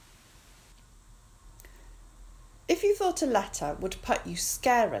If you thought a letter would put you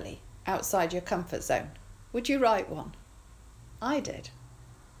scarily outside your comfort zone, would you write one? I did.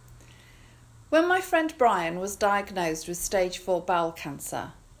 When my friend Brian was diagnosed with stage 4 bowel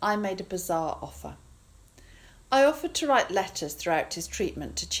cancer, I made a bizarre offer. I offered to write letters throughout his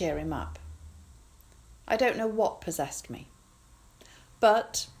treatment to cheer him up. I don't know what possessed me.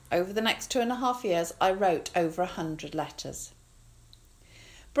 But over the next 2.5 years, I wrote over 100 letters.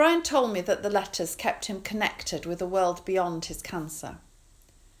 Brian told me that the letters kept him connected with a world beyond his cancer.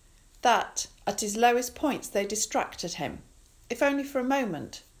 That, at his lowest points, they distracted him, if only for a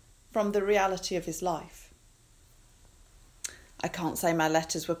moment, from the reality of his life. I can't say my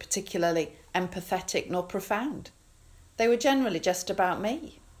letters were particularly empathetic nor profound. They were generally just about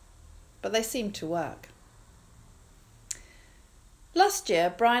me, but they seemed to work. Last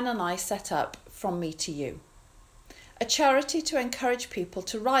year, Brian and I set up From Me to You, a charity to encourage people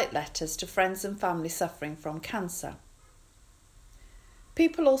to write letters to friends and family suffering from cancer.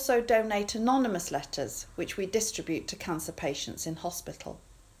 People also donate anonymous letters, which we distribute to cancer patients in hospital.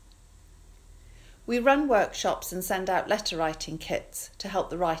 We run workshops and send out letter writing kits to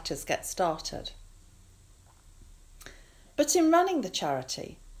help the writers get started. But in running the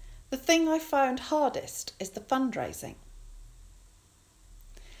charity, the thing I found hardest is the fundraising.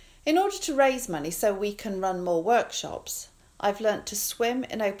 In order to raise money so we can run more workshops, I've learnt to swim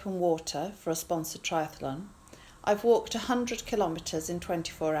in open water for a sponsored triathlon. I've walked 100 kilometres in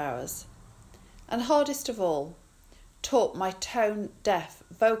 24 hours. And hardest of all, taught my tone-deaf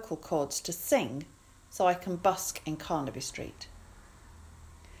vocal cords to sing so I can busk in Carnaby Street.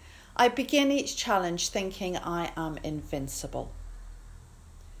 I begin each challenge thinking I am invincible.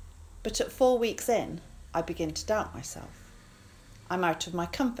 But at 4 weeks in, I begin to doubt myself. I'm out of my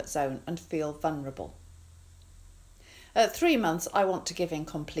comfort zone and feel vulnerable. At 3 months, I want to give in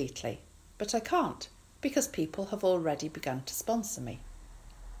completely, but I can't because people have already begun to sponsor me.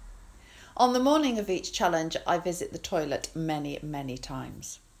 On the morning of each challenge, I visit the toilet many, many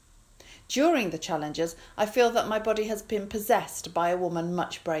times. During the challenges, I feel that my body has been possessed by a woman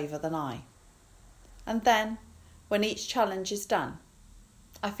much braver than I. And then, when each challenge is done,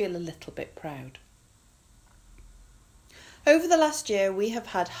 I feel a little bit proud. Over the last year, we have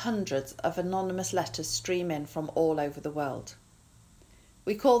had hundreds of anonymous letters stream in from all over the world.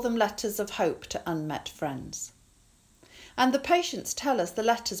 We call them letters of hope to unmet friends. And the patients tell us the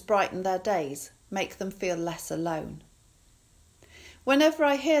letters brighten their days, make them feel less alone. Whenever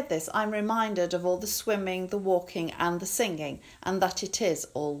I hear this, I'm reminded of all the swimming, the walking and the singing, and that it is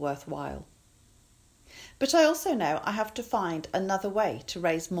all worthwhile. But I also know I have to find another way to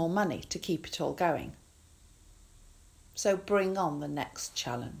raise more money to keep it all going. So bring on the next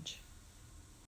challenge.